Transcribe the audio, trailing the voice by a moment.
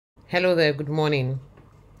Hello there, good morning.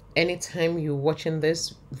 Anytime you're watching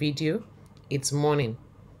this video, it's morning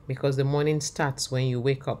because the morning starts when you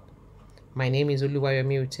wake up. My name is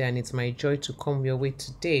Oluwayomi and it's my joy to come your way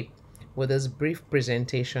today with this brief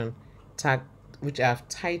presentation which I've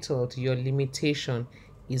titled Your Limitation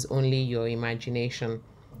is Only Your Imagination.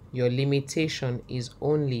 Your limitation is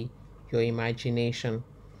only your imagination.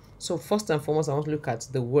 So first and foremost, I want to look at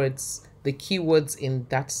the key words in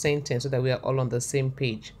that sentence so that we are all on the same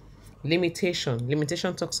page. Limitation.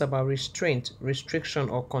 Limitation talks about restraint, restriction,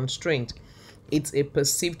 or constraint. It's a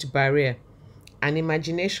perceived barrier. An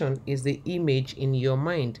imagination is the image in your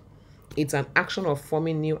mind. It's an action of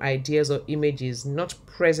forming new ideas or images not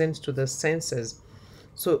present to the senses.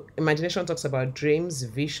 So, imagination talks about dreams,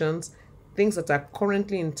 visions, things that are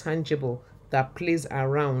currently intangible that plays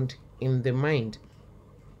around in the mind.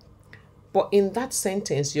 But in that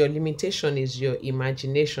sentence, your limitation is your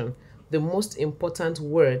imagination. The most important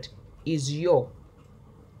word is your.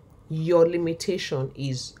 Your limitation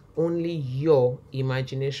is only your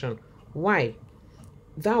imagination. Why?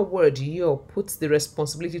 That word your puts the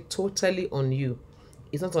responsibility totally on you.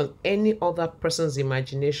 It's not on any other person's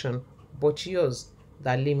imagination but yours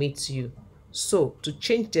that limits you. So, to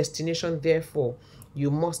change destination, therefore, you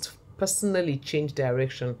must personally change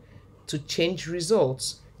direction. To change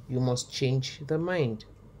results, you must change the mind.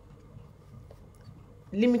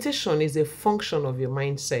 Limitation is a function of your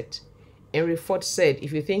mindset. Henry Ford said,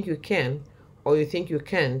 if you think you can or you think you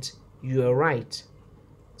can't, you are right.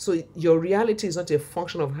 So your reality is not a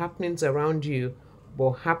function of happenings around you,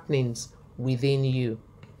 but happenings within you.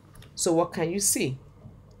 So what can you see?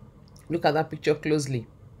 Look at that picture closely.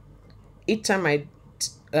 Each time I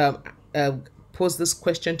pose this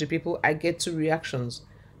question to people, I get two reactions.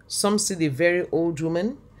 Some see the very old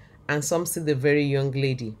woman and some see the very young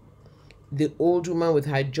lady. The old woman with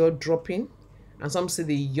her jaw dropping, and some see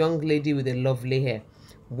the young lady with the lovely hair.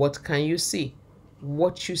 What can you see?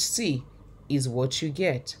 What you see is what you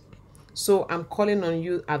get. So I'm calling on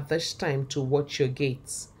you at this time to watch your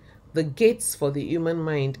gates. The gates for the human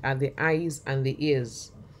mind are the eyes and the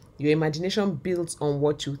ears. Your imagination builds on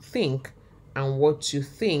what you think, and what you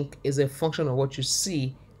think is a function of what you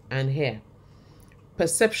see and hear.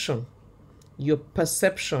 Perception. Your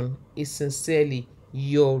perception is sincerely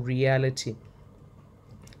your reality.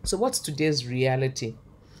 So what's today's reality?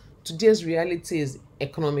 Today's reality is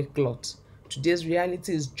economic glut. Today's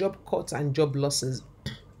reality is job cuts and job losses.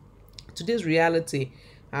 Today's reality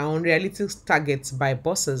are unrealistic targets by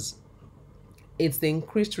bosses. It's the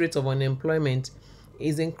increased rate of unemployment,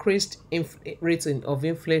 is increased rate of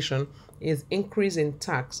inflation, is increase in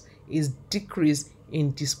tax, is decrease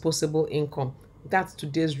in disposable income. That's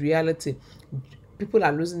today's reality. People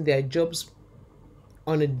are losing their jobs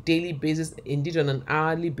on a daily basis, indeed on an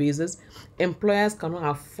hourly basis. Employers cannot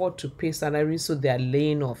afford to pay salaries, so they are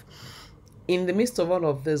laying off. In the midst of all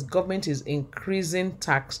of this, government is increasing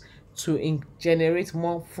tax to generate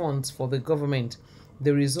more funds for the government.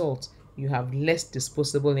 The result, you have less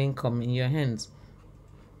disposable income in your hands.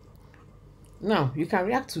 Now, you can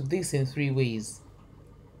react to this in three ways.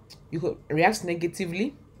 You could react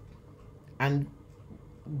negatively and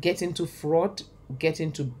get into fraud, get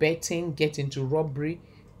into betting, get into robbery,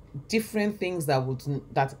 different things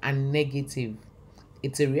that are negative.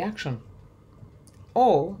 It's a reaction.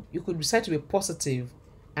 Or you could decide to be positive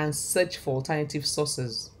and search for alternative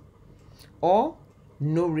sources. Or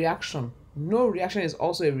no reaction. No reaction is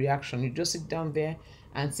also a reaction. You just sit down there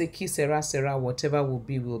and say, Ki sera sera, whatever will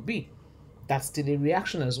be, will be. That's still a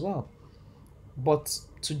reaction as well. But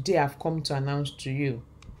today I've come to announce to you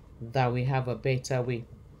that we have a better way.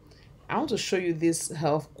 I want to show you this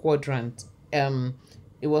health quadrant.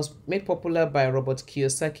 It was made popular by Robert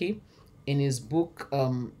Kiyosaki in his book,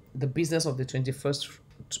 The Business of the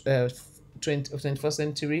 21st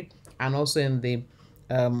Century, and also in the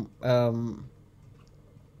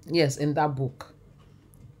in that book.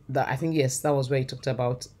 That I think that was where he talked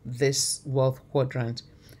about this wealth quadrant.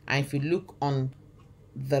 And if you look on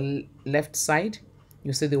the left side,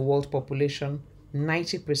 you see the world population.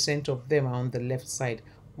 90% of them are on the left side,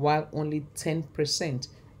 while only 10%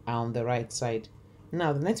 are on the right side.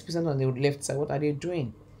 Now, the 90% on the left side, what are they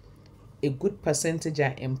doing? A good percentage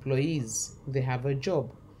are employees. They have a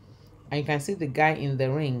job. And you can see the guy in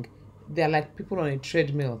the ring. They're like people on a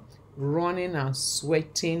treadmill, running and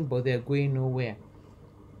sweating, but they're going nowhere.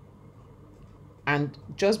 And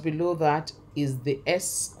just below that is the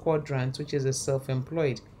S quadrant, which is a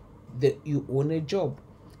self-employed. You own a job.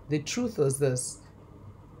 The truth is this: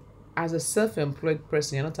 as a self-employed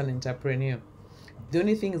person, you're not an entrepreneur. The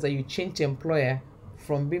only thing is that you change employer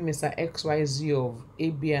from being Mr. XYZ of A,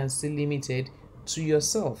 B, and C Limited to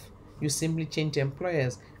yourself. You simply change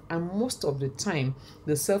employers. And most of the time,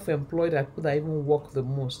 the self-employed are people that even work the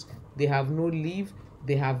most. They have no leave,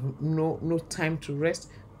 they have no time to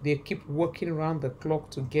rest. They keep working around the clock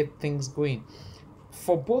to get things going.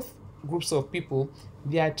 For both groups of people,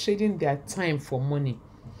 they are trading their time for money.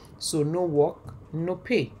 So no work, no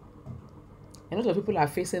pay. A lot of people are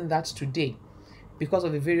facing that today because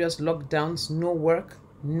of the various lockdowns. No work,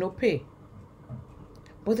 no pay.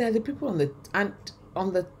 But there are the people on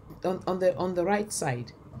the right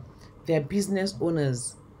side. They're business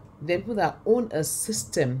owners. They're people that own a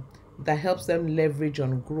system that helps them leverage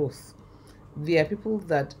on growth. They are people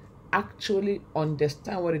that actually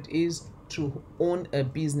understand what it is to own a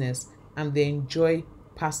business, and they enjoy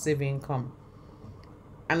passive income.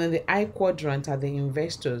 And in the I quadrant are the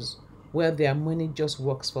investors, where their money just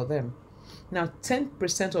works for them. Now,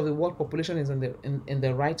 10% of the world population is in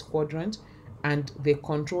the right quadrant, and they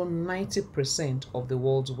control 90% of the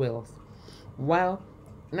world's wealth, while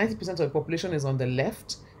 90% of the population is on the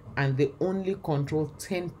left, and they only control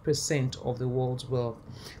 10% of the world's wealth.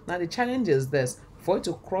 Now, the challenge is this: for it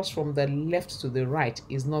to cross from the left to the right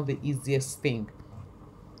is not the easiest thing.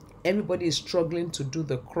 Everybody is struggling to do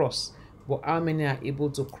the cross, but how many are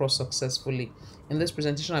able to cross successfully? In this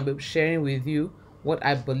presentation, I'll be sharing with you what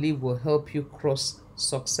I believe will help you cross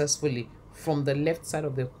successfully from the left side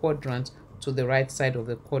of the quadrant to the right side of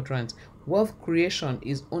the quadrant. Wealth creation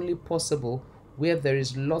is only possible where there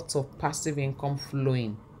is lots of passive income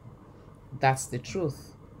flowing. That's the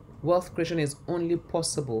truth. Wealth creation is only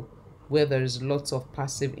possible where there is lots of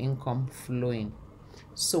passive income flowing.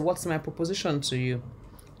 So what's my proposition to you?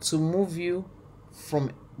 To move you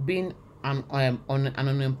from being an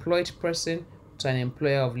unemployed person to an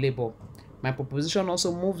employer of labor. My proposition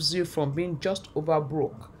also moves you from being just over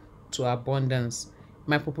broke to abundance.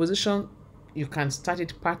 My proposition, you can start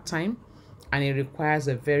it part-time, and it requires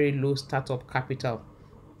a very low startup capital.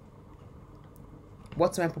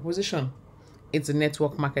 What's my proposition? It's the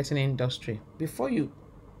network marketing industry. Before you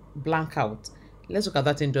blank out, let's look at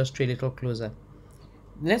that industry a little closer.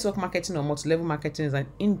 Network marketing or multi-level marketing is an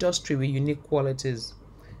industry with unique qualities.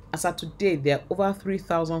 As of today, there are over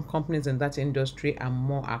 3,000 companies in that industry, and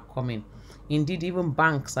more are coming. Indeed, even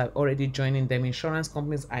banks are already joining them. Insurance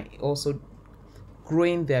companies are also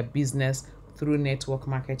growing their business through network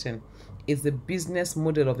marketing. It's the business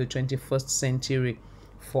model of the 21st century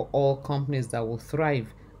for all companies that will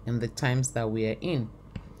thrive in the times that we are in.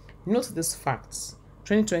 Note these facts.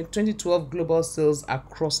 2012 global sales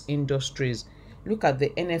across industries. Look at the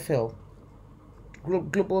NFL.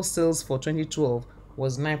 Global sales for 2012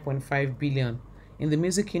 was 9.5 billion. In the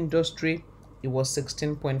music industry, it was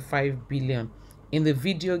 16.5 billion. In the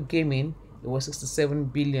video gaming, it was 67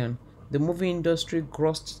 billion. The movie industry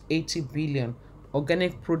grossed 80 billion.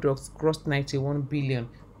 Organic products grossed 91 billion,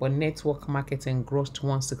 but network marketing grossed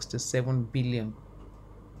 167 billion.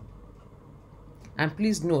 And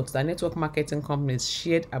please note that network marketing companies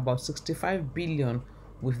shared about 65 billion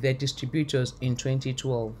with their distributors in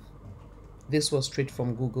 2012. This was straight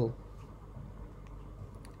from Google.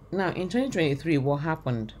 Now, in 2023, what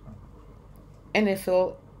happened?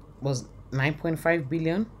 NFL was 9.5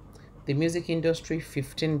 billion, the music industry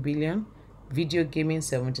 15 billion, video gaming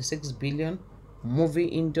 76 billion, movie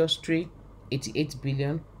industry 88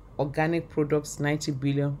 billion, organic products 90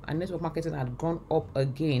 billion, and network marketing had gone up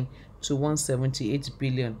again to 178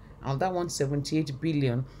 billion. And that 178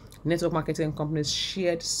 billion, network marketing companies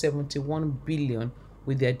shared 71 billion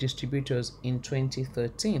with their distributors in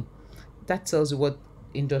 2013. That tells you what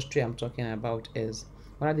industry I'm talking about is.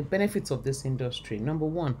 What are the benefits of this industry? Number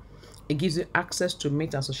one, it gives you access to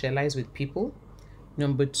meet and socialize with people.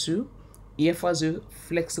 Number two, it offers you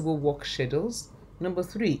flexible work schedules. Number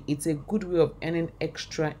three, it's a good way of earning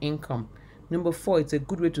extra income. Number four, it's a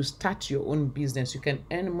good way to start your own business. You can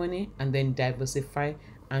earn money and then diversify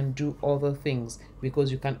and do other things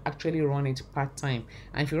because you can actually run it part-time.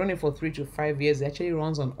 And if you run it for 3 to 5 years, it actually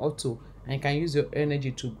runs on auto, and you can use your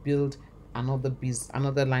energy to build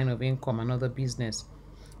another line of income, another business.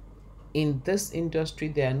 In this industry,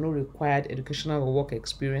 there are no required educational or work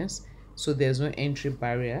experience, so there's no entry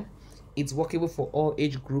barrier. It's workable for all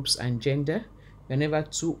age groups and gender. You're never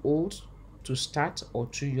too old to start or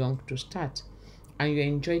too young to start, and you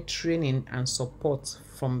enjoy training and support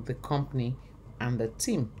from the company and the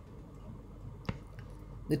team.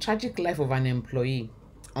 The tragic life of an employee,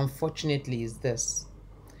 unfortunately, is this.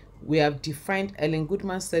 We have defined, Ellen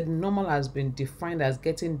Goodman said, normal has been defined as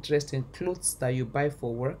getting dressed in clothes that you buy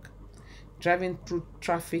for work, driving through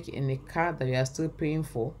traffic in a car that you are still paying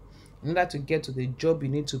for. In order to get to the job, you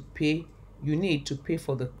need to pay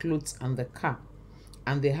for the clothes and the car,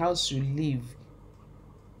 and the house you live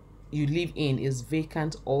you live in is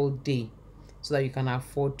vacant all day so that you can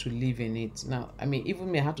afford to live in it. Now, I mean,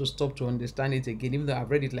 even me, I have to stop to understand it again, even though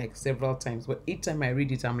I've read it like several times. But each time I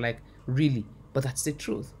read it, I'm like, really? But that's the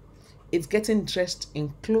truth. It's getting dressed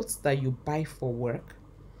in clothes that you buy for work,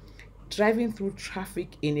 driving through traffic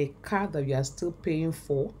in a car that you are still paying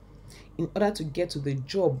for in order to get to the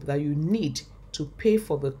job that you need to pay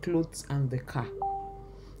for the clothes and the car.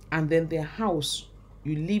 And then the house,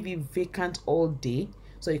 you leave it vacant all day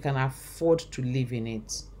so you can afford to live in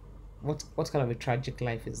it. What kind of a tragic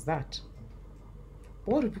life is that?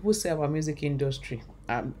 But what do people say about music industry,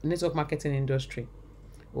 network marketing industry?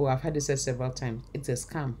 Oh, I've heard it said several times. It's a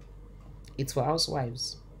scam. It's for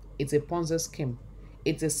housewives. It's a Ponzi scheme.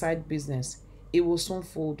 It's a side business. It will soon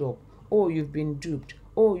fold up. Oh, you've been duped.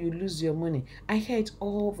 Oh, you lose your money. I hear it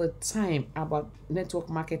all the time about network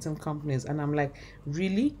marketing companies, and I'm like,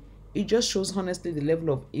 really? It just shows honestly the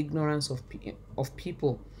level of ignorance of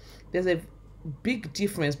people. There's a big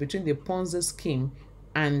difference between the Ponzi scheme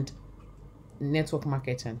and network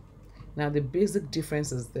marketing. Now, the basic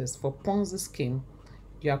difference is this: for Ponzi scheme,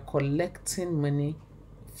 you are collecting money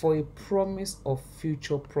for a promise of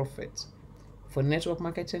future profit. For network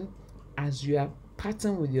marketing, as you are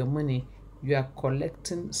parting with your money, you are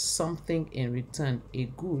collecting something in return, a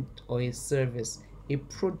good or a service, a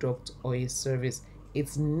product or a service.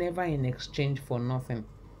 It's never in exchange for nothing.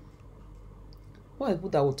 What are people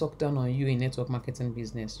that will talk down on you in network marketing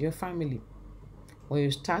business? Your family. When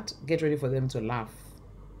you start, get ready for them to laugh.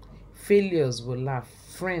 Failures will laugh,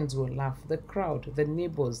 friends will laugh, the crowd, the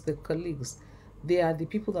neighbors, the colleagues. They are the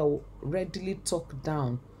people that will readily talk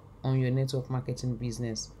down on your network marketing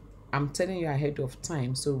business. I'm telling you ahead of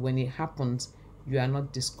time, so when it happens, you are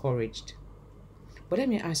not discouraged. But let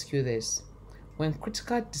me ask you this. When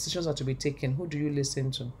critical decisions are to be taken, who do you listen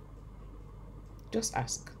to? Just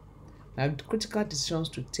ask. Now, critical decisions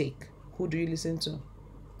to take, who do you listen to?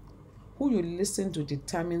 Who you listen to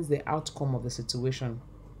determines the outcome of the situation.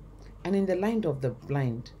 And in the land of the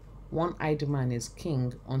blind, one-eyed man is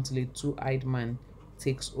king until a two-eyed man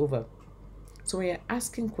takes over. So when you're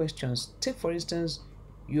asking questions, take for instance,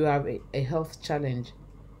 you have a health challenge.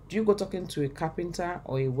 Do you go talking to a carpenter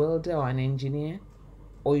or a welder or an engineer,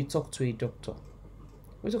 or you talk to a doctor?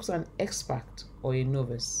 We talk to an expert or a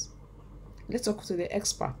novice. Let's talk to the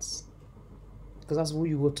experts, because that's who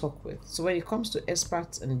you will talk with. So when it comes to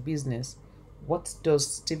experts in business, what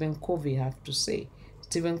does Stephen Covey have to say?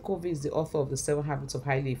 Stephen Covey is the author of The 7 Habits of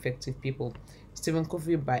Highly Effective People. Stephen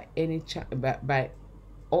Covey, by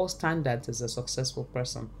all standards, is a successful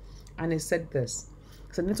person. And he said this: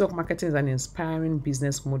 so network marketing is an inspiring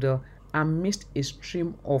business model amidst a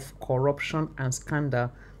stream of corruption and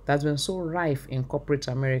scandal that's been so rife in corporate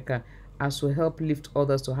America as to help lift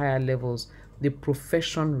others to higher levels. The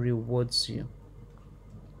profession rewards you.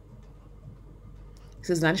 He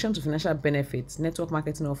says, in addition to financial benefits, network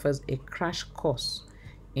marketing offers a crash course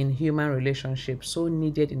in human relationships so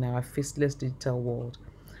needed in our faceless digital world.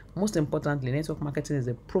 Most importantly, network marketing is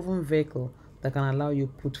a proven vehicle that can allow you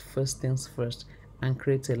put first things first and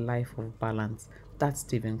create a life of balance. That's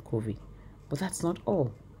Stephen Covey. But that's not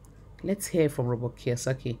all. Let's hear from Robert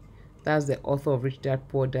Kiyosaki. That's the author of Rich Dad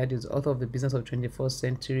Poor Dad, is the author of The Business of the 21st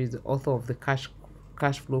Century, is the author of the cash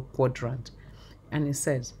flow quadrant. And he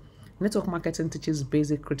says, network marketing teaches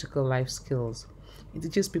basic critical life skills. It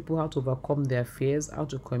teaches people how to overcome their fears, how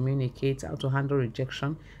to communicate, how to handle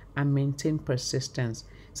rejection, and maintain persistence.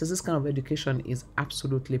 So this kind of education is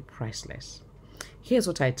absolutely priceless. Here's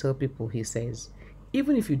what I tell people, he says.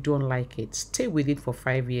 Even if you don't like it, stay with it for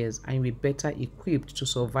 5 years and you'll be better equipped to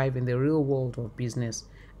survive in the real world of business,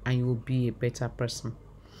 and you will be a better person.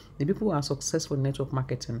 The people who are successful in network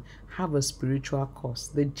marketing have a spiritual cause.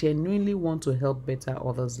 They genuinely want to help better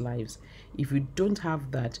others' lives. If you don't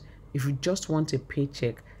have that, if you just want a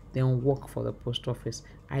paycheck, then work for the post office.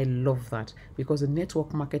 I love that, because the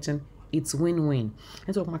network marketing, it's win-win.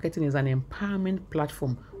 Network marketing is an empowerment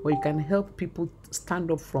platform where you can help people stand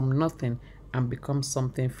up from nothing and become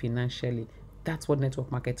something financially. That's what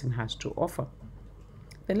network marketing has to offer.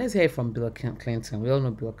 Then let's hear from Bill Clinton. We all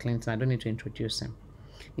know Bill Clinton. I don't need to introduce him.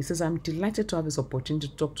 He says, I'm delighted to have this opportunity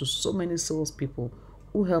to talk to so many salespeople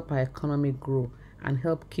who help our economy grow and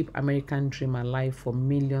help keep American dream alive for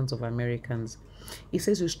millions of Americans. He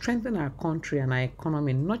says, you strengthen our country and our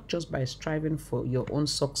economy not just by striving for your own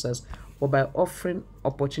success, but by offering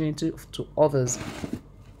opportunity to others.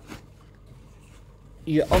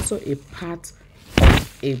 You're also a part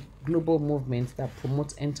of a global movement that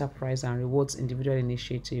promotes enterprise and rewards individual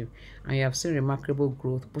initiative, and you have seen remarkable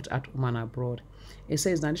growth both at home and abroad. It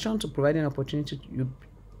says, in addition to providing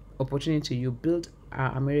opportunity, you build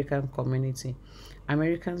our American community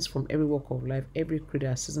Americans from every walk of life, every creed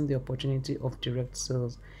are seizing the opportunity of direct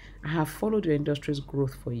sales. I have followed your industry's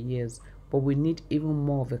growth for years, but we need even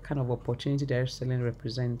more of the kind of opportunity direct selling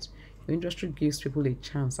represents. Your industry gives people a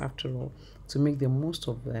chance, after all, to make the most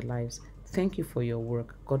of their lives. Thank you for your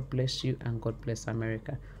work. God bless you and God bless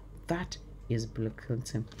America. That is Bill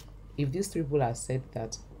Clinton. If these three people have said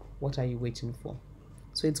that, what are you waiting for?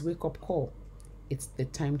 So it's wake up call. It's the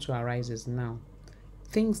time to arise is now.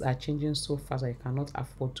 Things are changing so fast I cannot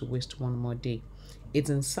afford to waste one more day. It's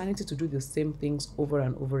insanity to do the same things over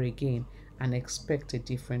and over again and expect a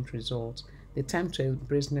different result. The time to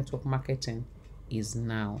embrace network marketing is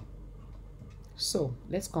now. So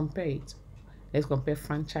let's compare it. Let's compare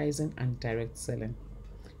franchising and direct selling.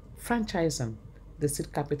 Franchising, the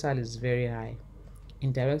seed capital is very high.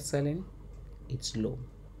 In direct selling, it's low.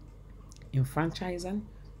 In franchising,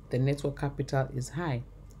 the network capital is high.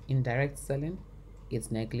 In direct selling, it's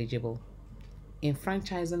negligible. In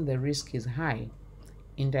franchising, the risk is high.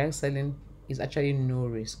 In direct selling, is actually no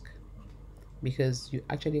risk because you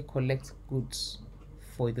actually collect goods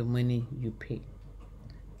for the money you pay.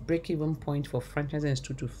 Break-even point for franchising is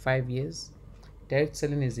 2 to 5 years. Direct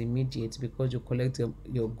selling is immediate because you collect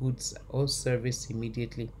your goods or service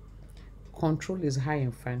immediately. Control is high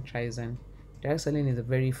in franchising. Direct selling is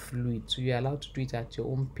very fluid, so you're allowed to do it at your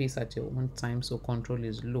own pace, at your own time, so control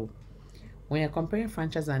is low. When you're comparing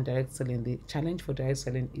franchise and direct selling, the challenge for direct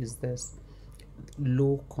selling is this: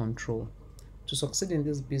 low control. To succeed in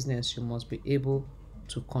this business, you must be able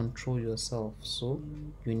to control yourself, so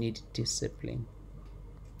you need discipline.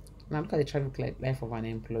 Now look at the traffic life of an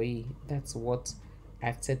employee. That's what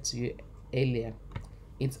I've said to you earlier.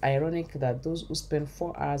 It's ironic that those who spend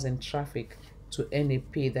 4 hours in traffic to earn a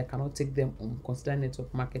pay that cannot take them home consider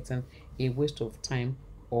network marketing a waste of time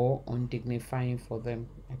or undignifying for them.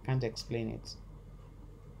 I can't explain it.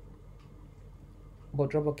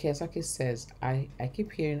 But Robert Kiyosaki says, I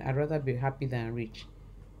keep hearing I'd rather be happy than rich.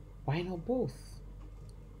 Why not both?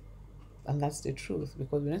 And that's the truth,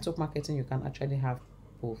 because with network marketing, you can actually have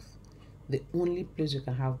both. The only place you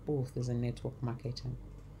can have both is in network marketing.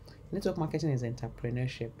 Network marketing is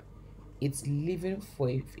entrepreneurship. It's living for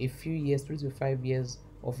a few years, 3 to 5 years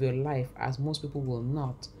of your life, as most people will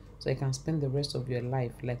not. So you can spend the rest of your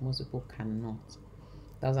life like most people cannot.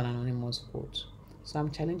 That was an anonymous quote. So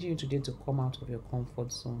I'm challenging you today to come out of your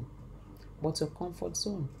comfort zone. What's your comfort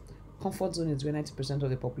zone? Comfort zone is where 90% of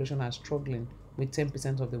the population are struggling with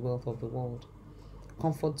 10% of the wealth of the world.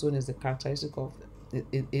 Comfort zone is the characteristic of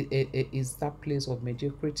it is that place of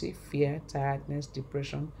mediocrity, fear, tiredness,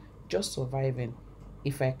 depression, just surviving.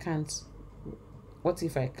 If I can't, what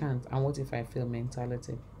if I can't? And what if I fail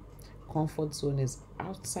mentality? Comfort zone is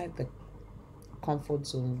outside the comfort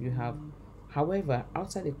zone you have. However,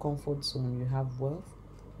 outside the comfort zone, you have wealth,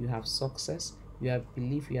 you have success, you have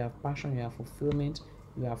belief, you have passion, you have fulfillment,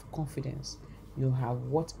 you have confidence, you have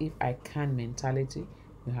what if I can mentality,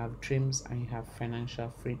 you have dreams, and you have financial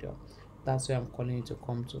freedom. That's where I'm calling you to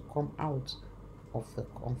come out of the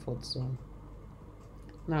comfort zone.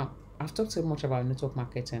 Now, I've talked so much about network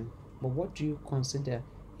marketing, but what do you consider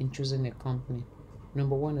in choosing a company?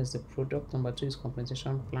 Number one is the product, number two is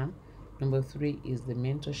compensation plan, number three is the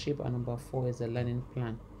mentorship, and number four is the learning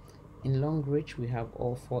plan. In Longrich, we have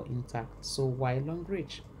all four intact. So why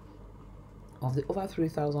Longrich? Of the over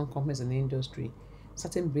 3,000 companies in the industry,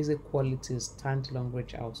 certain basic qualities stand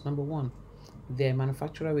Longrich out. Number one, they're a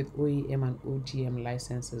manufacturer with OEM and ODM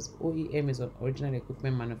licenses. OEM is an original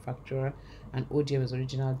equipment manufacturer, and ODM is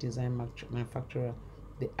original design manufacturer.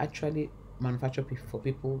 They actually manufacture for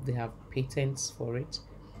people, they have patents for it.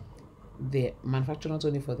 They manufacture not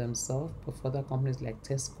only for themselves, but for other companies like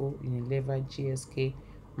Tesco, Unilever, GSK,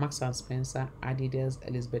 Marks and Spencer, Adidas,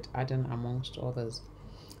 Elizabeth Arden, amongst others.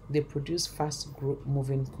 They produce fast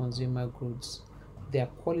moving consumer goods. Their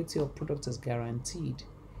quality of product is guaranteed.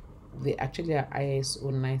 They actually are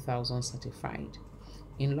ISO 9000 certified.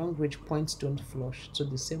 In Longrich, points don't flush, so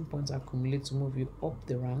the same points accumulate to move you up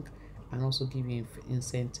the rank and also give you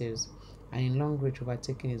incentives. And in Longrich,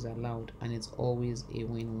 overtaking is allowed, and it's always a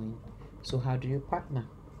win-win. So how do you partner?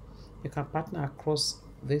 You can partner across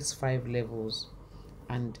these 5 levels,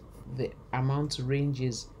 and the amount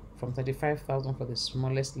ranges from 35,000 for the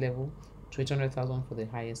smallest level to 800,000 for the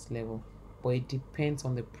highest level. But it depends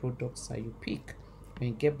on the products that you pick. When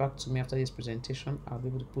you get back to me after this presentation, I'll be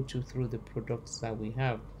able to put you through the products that we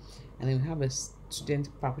have. And then we have a student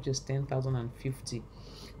pack, which is 10,050.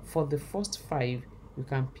 For the first 5, you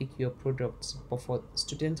can pick your products, but for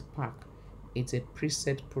student pack, it's a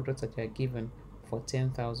preset product that you are given for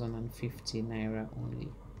 10,050 naira only.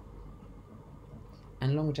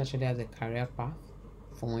 And Longrich actually has a career path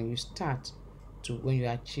from when you start to when you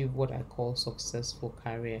achieve what I call successful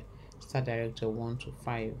career, Star Director 1 to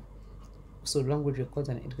 5. So Longrich records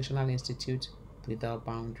an educational institute without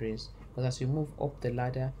boundaries. Because as you move up the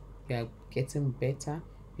ladder, you are getting better,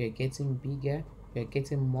 you are getting bigger, you are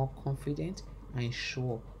getting more confident, and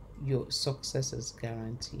sure, your success is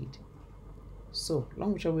guaranteed. So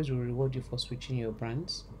Longrich always will reward you for switching your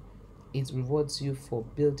brands. It rewards you for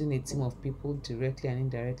building a team of people directly and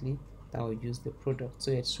indirectly that will use the product.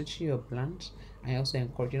 So you're switching your brand and also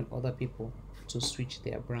encouraging other people to switch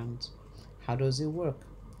their brands. How does it work?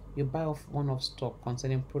 You buy off one-off stock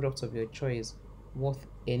concerning products of your choice worth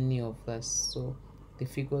any of this. So the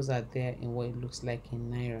figures are there in what it looks like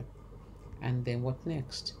in Naira. And then what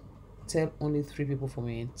next? Tell only 3 people from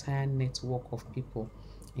your entire network of people,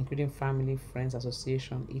 including family, friends,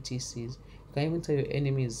 association, etcs. You can even tell your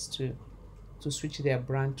enemies to switch their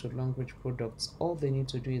brand to Longrich products. All they need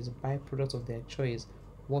to do is buy products of their choice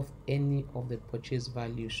worth any of the purchase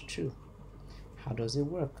values too. How does it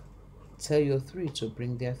work? Tell your 3 to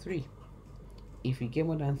bring their 3. If you get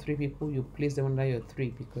more than 3 people, you place them under your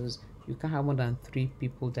 3 because you can't have more than 3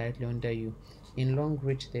 people directly under you. In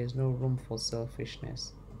Longrich, there is no room for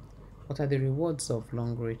selfishness. What are the rewards of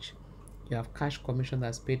Longrich? You have cash commission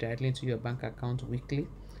that's paid directly into your bank account weekly.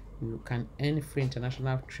 You can earn free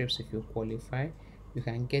international trips if you qualify. You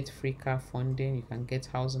can get free car funding. You can get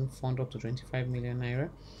housing fund up to 25 million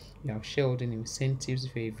naira. You have shareholding incentives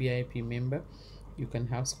if you're a VIP member. You can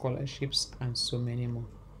have scholarships and so many more.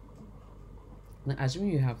 Now,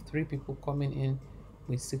 assuming you have 3 people coming in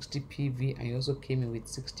with 60 PV and you also came in with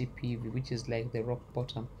 60 PV, which is like the rock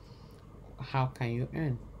bottom, how can you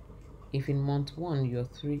earn? If in month 1 your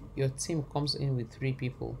team comes in with 3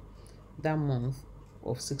 people, that month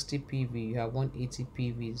of 60 PV you have 180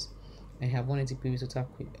 PVs and you have 180 PVs total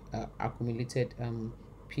accumulated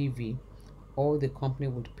PV. All the company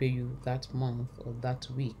would pay you that month or that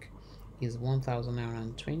week is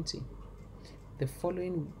 1,020. The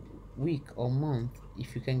following week or month,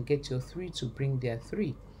 if you can get your 3 to bring their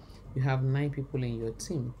 3, you have 9 people in your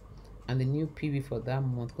team, and the new PV for that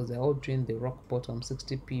month, because they're all doing the rock bottom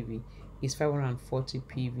 60 PV, is 540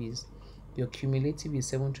 PVs. Your cumulative is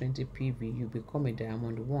 720 PV. You become a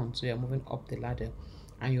diamond 1, so you're moving up the ladder,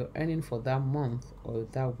 and your earning for that month or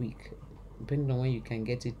that week, depending on when you can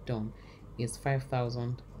get it done, is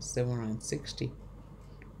 5,760.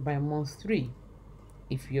 By month 3,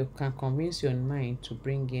 if you can convince your 9 to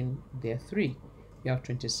bring in their 3, you have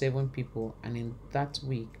 27 people, and in that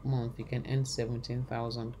month, you can earn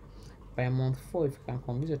 17,000. By month 4, if you can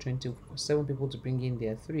convince your 27 people to bring in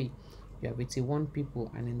their 3, you have 81 people,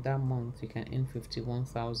 and in that month, you can earn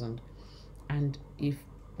 51,000. And if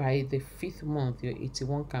by the 5th month, your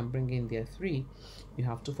 81 can bring in their 3, you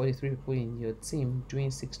have 243 people in your team doing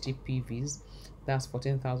 60 PVs. That's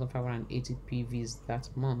 14,580 PVs that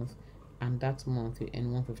month, and that month you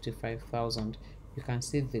earn 155,000. You can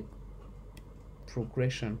see the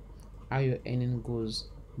progression, how your earning goes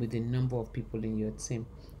with the number of people in your team.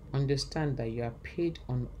 Understand that you are paid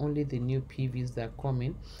on only the new PVs that come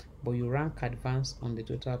in, but you rank advanced on the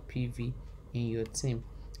total PV in your team.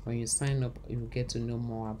 When you sign up, you get to know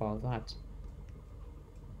more about that.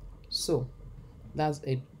 So that's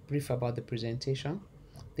a brief about the presentation.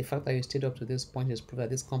 The fact that you stayed up to this point is proof that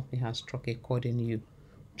this company has struck a chord in you.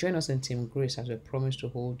 Join us in Team Grace as we promise to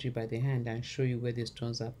hold you by the hand and show you where the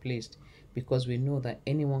stones are placed, because we know that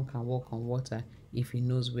anyone can walk on water if he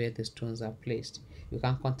knows where the stones are placed. You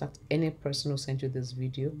can contact any person who sent you this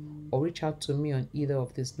video or reach out to me on either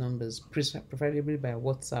of these numbers, preferably by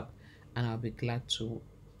WhatsApp, and I'll be glad to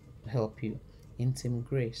help you. In Team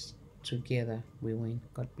Grace, together we win.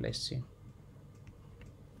 God bless you.